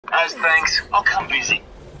As thanks, I'll come busy.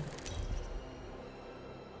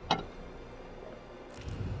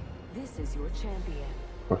 This is your champion.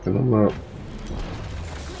 Fucking them up.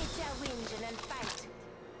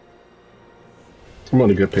 I'm on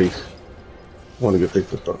a good pace. I'm on a good pace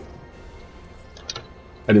this time.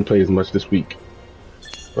 I didn't play as much this week,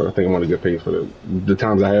 but I think I'm on a good pace for the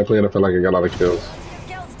times I have played. I feel like I got a lot of kills.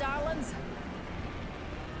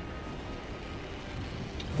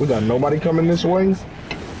 We got nobody coming this way?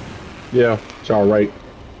 Yeah, it's all right.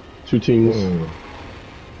 Two teams.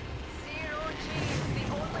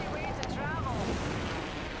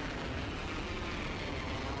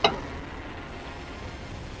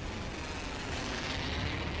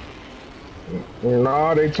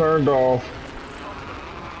 Nah, they turned off.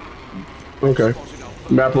 Okay.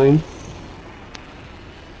 Map room.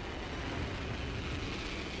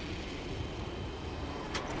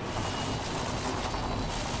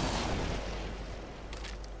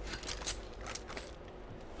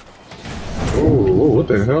 Oh, what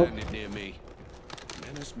the hell?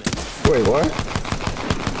 Wait, what?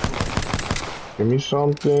 Give me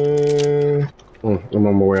something. I'm on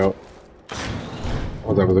my way out.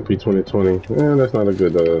 Oh, that was a P2020. Yeah, that's not a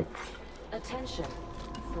good, Attention.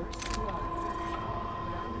 First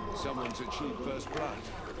blood. Someone's achieved first blood.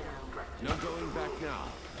 No going back now.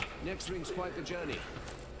 Next ring's quite the journey.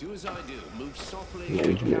 Do as I do. Move softly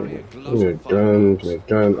and carry a glove of fire.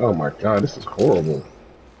 gun. Oh my god, this is horrible.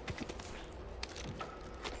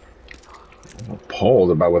 I'm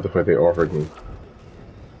appalled about what the fuck they offered me.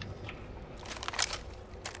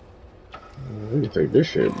 Let me take this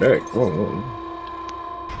shit back. Oh.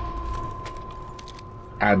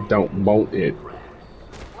 I don't want it.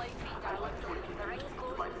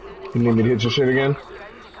 You need me to hit your shit again?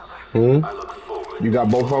 Hmm? You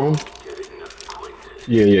got both of them?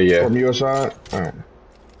 Yeah. From your side? Alright.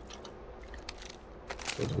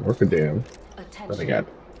 Doesn't work a damn. What I got?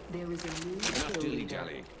 There is a new Enough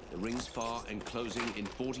dilly-dallying. The ring's far and closing in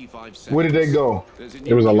 45 seconds. Where did they go?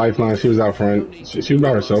 It was a lifeline. She was out front. She was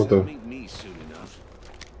by herself though.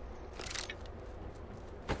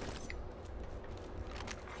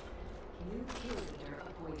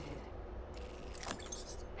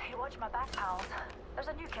 Hey, watch my back, pals. There's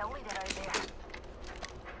a new kill leader out there.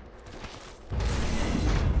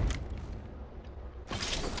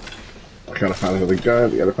 I gotta find another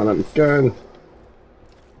gun. We gotta find another gun.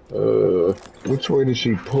 Which way did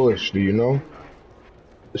she push? Do you know?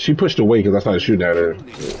 She pushed away because I started shooting at her.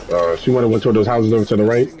 She went toward those houses over to the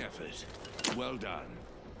right. Well done.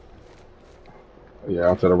 Yeah,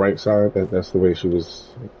 out to the right side. That's the way she was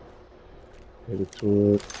headed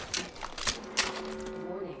toward.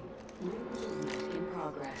 warning. New movement in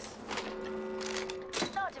progress.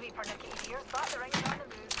 Not to be pernickety here, but the ring's on the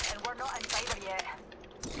move, and we're not inside her yet.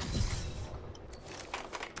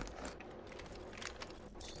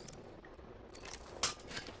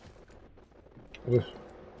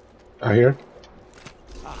 Out here?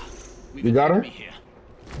 You got her?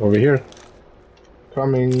 Over here.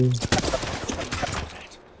 Coming.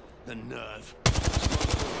 The nerve.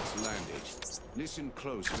 It's landed. Listen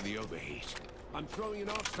close for the overheat. I'm throwing an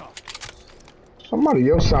arc-stop. Somebody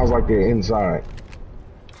else sounds like they're inside.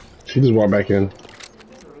 She just walked back in.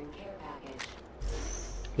 Delivering care package.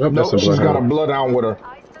 Oh, Nope, she's got a bloodhound with her.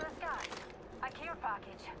 Eyes to the sky. A care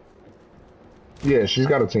package. Yeah, she's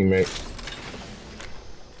got a teammate.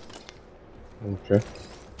 Okay.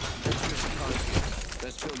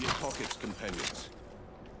 Let's fill your pockets, companions.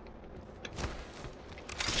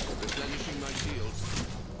 Replenishing my shields.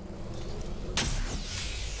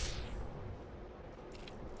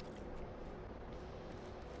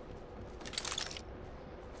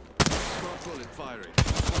 Smart bullet firing.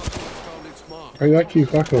 Smart bullet found its mark. Why y'all keep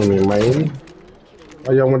fucking with me, man?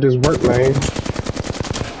 Why y'all want this work, man?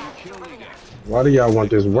 Kill leader. Why do y'all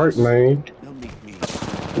want this work, man? Now meet me.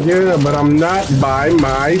 Yeah, but I'm not by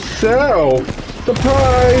myself.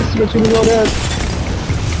 Surprise! But you know that.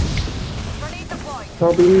 Grenade deployed.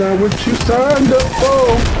 Probably not what you signed up for.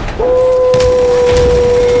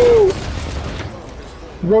 Woo!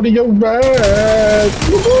 Rodeo ride.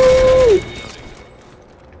 Woohoo!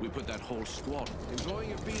 We put that whole squad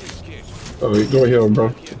enjoying a Phoenix kit. Oh, go ahead, bro.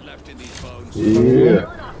 Kit left in these bones.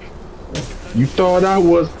 Yeah. You thought I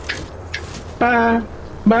was by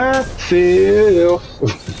myself.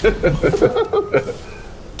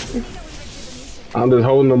 I'm just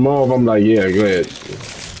holding them off. I'm like, yeah, go ahead.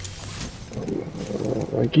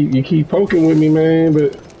 You keep poking with me, man,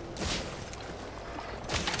 but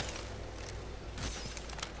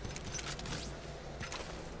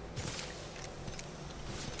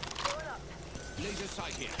Laser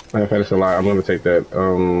sight here. matter of fact, it's a lie. I'm gonna take that.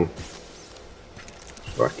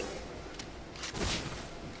 fuck.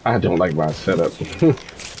 I don't like my setup.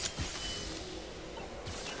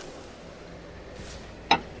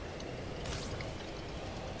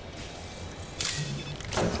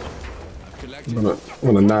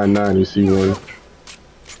 On a 9-9, you see one.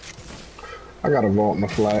 I got a vault and a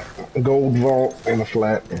flat. A gold vault and a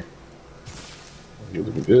flat. You're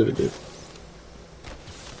looking good at this.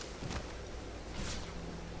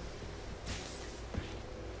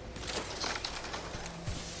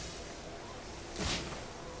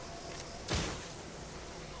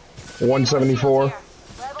 $174.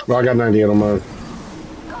 Well, I got 98 on mine.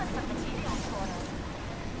 Got some materials for us.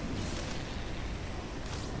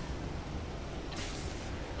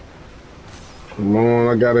 Come on,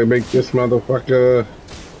 I gotta make this motherfucker.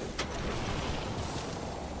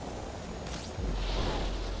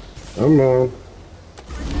 Come on.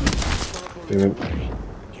 Damn it.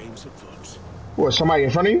 Game's afoot. What, somebody in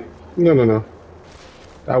front of you? No.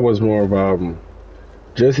 That was more of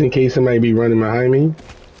just in case somebody be running behind me.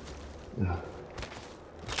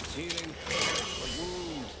 Healing. A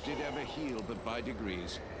wound did ever heal, but by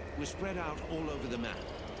degrees. We're spread out all over the map.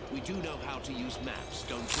 We do know how to use maps,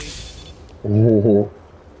 don't we? Ooh.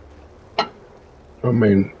 I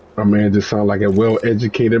mean just sound like a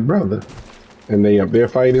well-educated brother. And they up there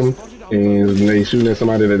fighting, and they shooting at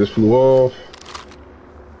somebody that just flew off.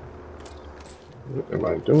 What am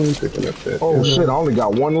I doing? Picking up that. Oh shit, I only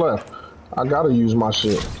got one left. I gotta use my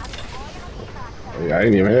shit. Yeah, I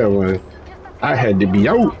didn't even have one. I had to be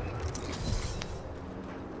out.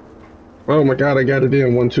 Oh my god, I got it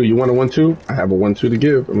in 1-2. You want a 1-2? I have a 1-2 to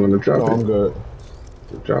give. I'm gonna drop No, it. I'm good.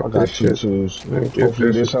 Drop I got this shit. 2-2s. Man, get Hopefully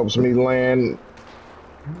this this shit. helps me land.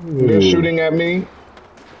 They're Ooh. shooting at me.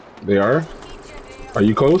 They are? Are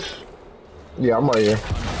you close? Yeah, I'm right here.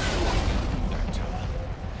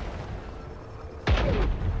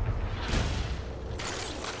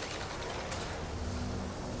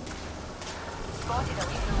 Spotted a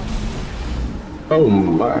leader. Oh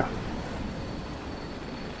my.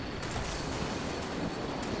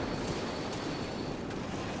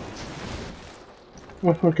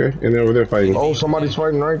 Oh, okay, and they're over there fighting. Oh, somebody's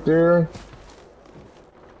fighting right there.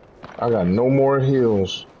 I got no more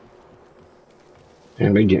heals.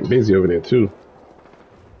 And they getting busy over there too.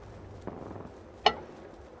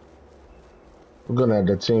 We're gonna have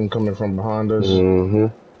the team coming from behind us. Mm-hmm.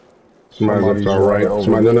 Somebody's up Somebody's to our right. right over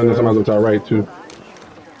No, there. somebody's up to our right too.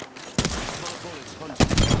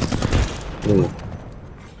 Mm.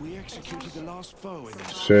 We executed the last foe in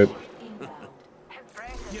this. Shit.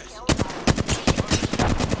 Yes.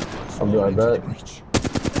 I'll be right back. Breach.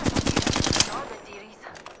 Orbit, dearies.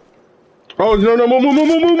 Oh no,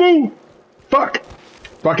 move. Fuck.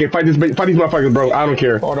 Fuck it, fight these motherfuckers, bro. I don't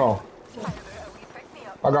care. Hold on. How about a wee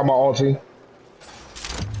pick-me-up? I got my ulti.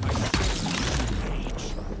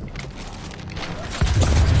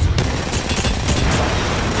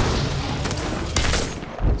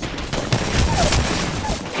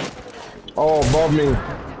 Oh, above me.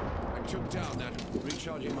 I took down that.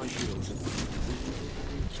 Recharging my shields.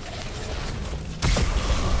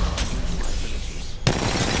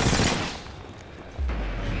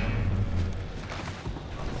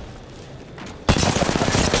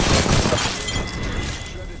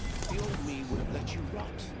 The old me would have let you rot.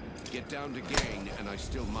 Get down to gang, and I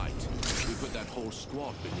still might. We put that whole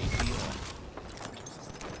squad beneath the earth.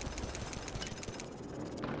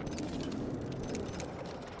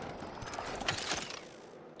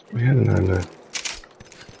 Yeah, no.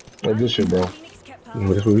 Hey, this shit, bro.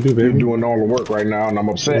 No, that's what we do, You're baby. doing all the work right now, and I'm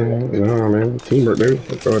upset. No, man. Teamwork, baby.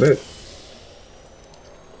 That's all that.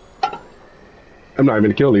 I'm not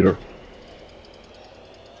even a kill leader.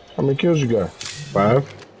 How many kills you got?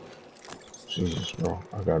 5. Jesus, bro.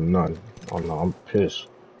 I got none. Oh, no, I'm pissed.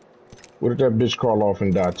 Where did that bitch crawl off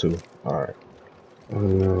and die to? Alright. Oh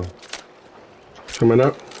no. Coming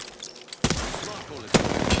up.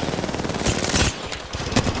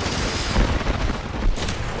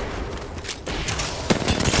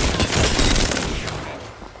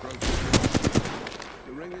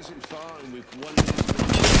 The ring isn't far, and we've won.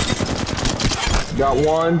 Got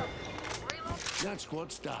one. That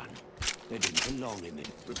squad's done. They didn't belong in it.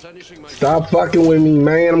 Replenishing my. Stop fucking with me,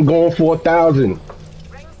 man. I'm going for 1,000. Rings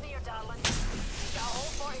near, darling. Got a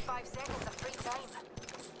whole 45 seconds of free time.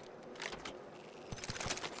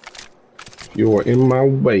 You are in my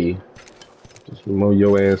way. Just mow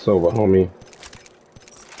your ass over, homie.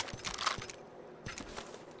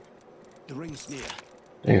 The ring's near.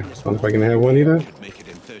 Damn, I don't know if I can have one either. Could make it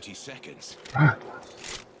in 30 seconds. Ah.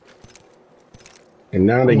 And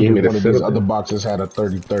now they gave me One the of these setup. other boxes had a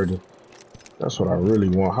 30-30. That's what I really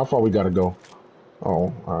want. How far we gotta go?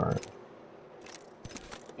 Oh, alright.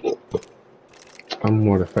 I'm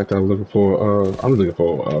more the fact that I'm looking for. I'm looking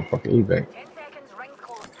for fucking evac. 10 seconds, rings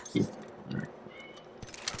closed.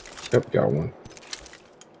 Yep, got one.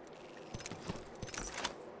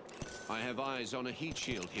 I have eyes on a heat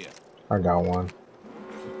shield here. I got one.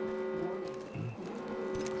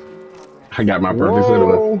 I got my purpose.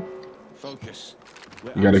 Anyway. Focus.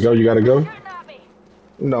 You gotta go. You gotta go. Shooting at me.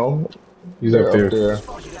 No. He's They're up there.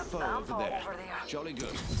 Spotted a Foe bomb over over there. there. Jolly good.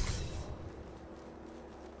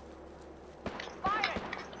 Firing.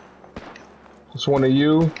 It's one of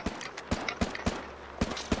you.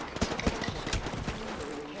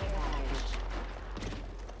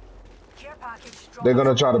 Care package dropped. They're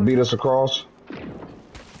gonna try to beat us across.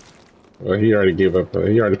 Well, he already gave up.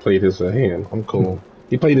 He already played his hand. I'm cool.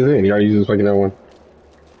 He played his hand. He already used his fucking that one.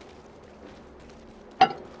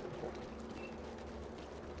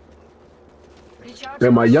 Recharge.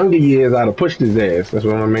 In my younger years, I'd have pushed his ass. That's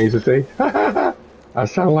what my man used to say. I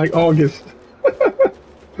sound like August.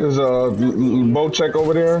 There's a boat check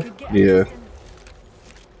over there. Yeah.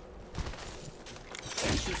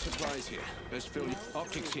 Extra supplies here. Best fill your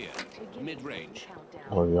optics here. Mid-range.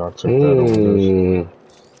 Oh, y'all took that over this.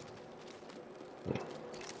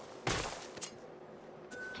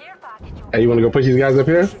 Care package over Hey, you want to go push these guys up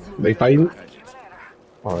here? They fighting,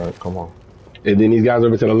 All right, come on. and then these guys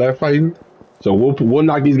over to the left fighting. So we'll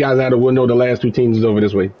knock these guys out, and we'll know the last two teams is over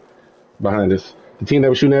this way, behind us. The team that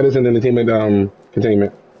was shooting at us, and then the team at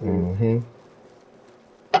containment. Mm-hmm.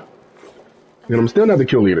 And I'm still not the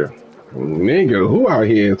kill leader. Nigga, who out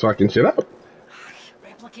here talking shit up?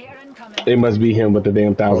 replicator incoming. It must be him with the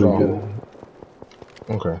damn 1,000 Hold on. gun.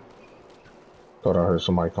 Okay. Thought I heard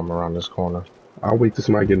somebody come around this corner. I'll wait till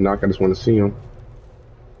somebody get knocked. I just want to see him.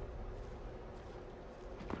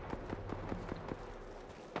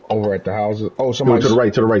 Over at the houses. Oh, No, somebody to the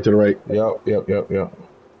right, to the right, to the right. Yep.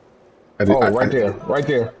 I Oh, right there, right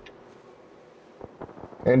there.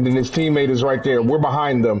 And then his teammate is right there. We're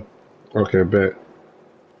behind them. Okay, bet.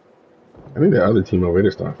 I think the other team over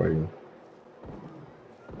there start fighting.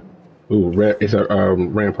 Ooh, it's a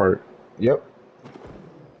rampart. Yep.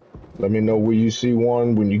 Let me know where you see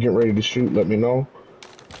one. When you get ready to shoot, let me know.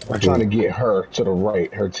 I'm trying to get her to the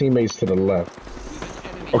right. Her teammates to the left.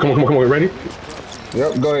 Oh, come on, ready?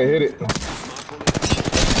 Yep, go ahead, hit it.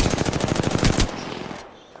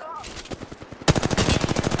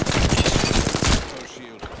 Oh,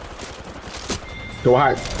 shield. Go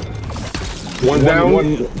high. One down.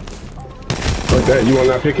 Like that. You want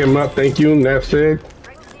to pick him up? Thank you. Nav said.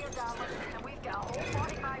 Rings near down, and we've got a whole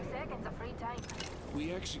 45 seconds of free time.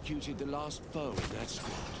 We executed the last foe in that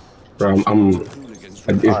squad. Bro, it's Alright,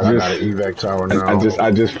 I got an just, evac tower now.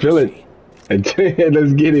 I just feel it. Let's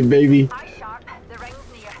get it, baby. Eye sharp. The ring's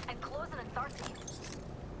near and closing in 30.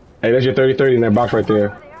 Hey, that's your 30-30 in that box right there.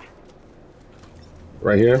 Over there.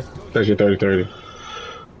 Right here. That's your 30-30.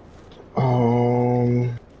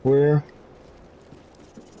 Where?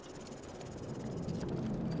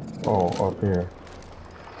 Oh, up here.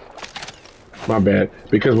 My bad.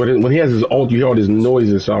 Because when he has his ult, you hear all these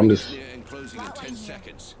noises, so I'm just Near and closing in 10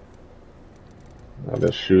 seconds.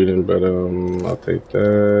 just shooting. But I'll take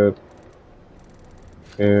that.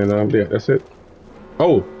 And yeah, that's it.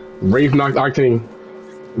 Oh, Brave knocked Octane.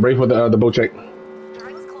 Brave with the bow check. The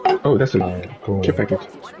ring's closed. Oh, that's a Alright, cool. kit package.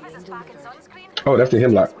 One of us is back in sunscreen. Oh, that's the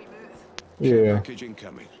hemlock. We move. Yeah. Package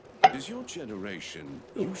incoming. Does your generation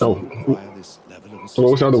usually Oh. require this level of So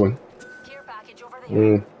what's the other one? Care package over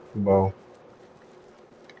there. Well,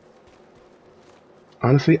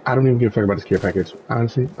 Honestly, I don't even give a fuck about this care package.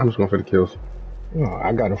 Honestly, I'm just going for the kills. no,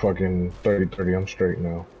 I got a fucking 30-30. I'm straight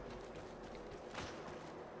now.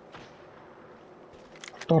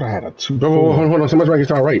 I thought I had a 2. Oh, hold on. Someone's right here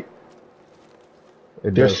to our right.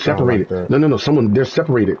 It They're does sound like separated. that. No. They're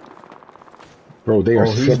separated. Bro, they are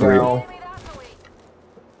Oh, he's separated. down. Maybe that's the way.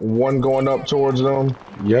 One going up towards them.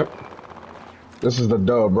 Yep. This is the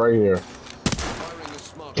dub right here. firing a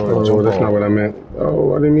smart Go ahead, Oh, jump that's off. not what I meant.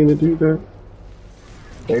 Oh, I didn't mean to do that.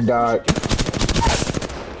 They died.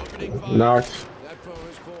 opening fire? Knocked. That foe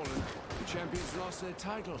has fallen. The champions lost their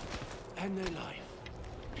title and their life.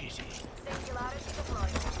 Pity. Singularity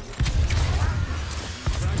deployed.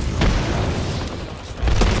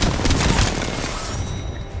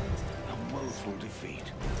 A woeful defeat.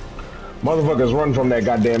 Motherfuckers run from that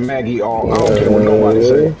goddamn Maggie all. I don't care what nobody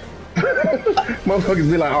say. Motherfuckers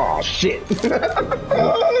be like, oh shit.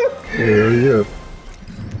 Yeah.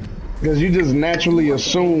 Because you just naturally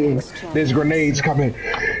assume there's grenades coming.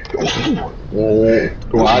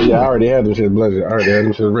 Well, I already had them shit blessed. I already had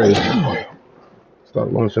them shit ready.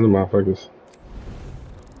 Start launching the motherfuckers.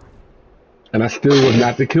 And I still was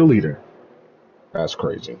not the kill leader. That's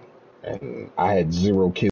crazy. And I had 0 kills.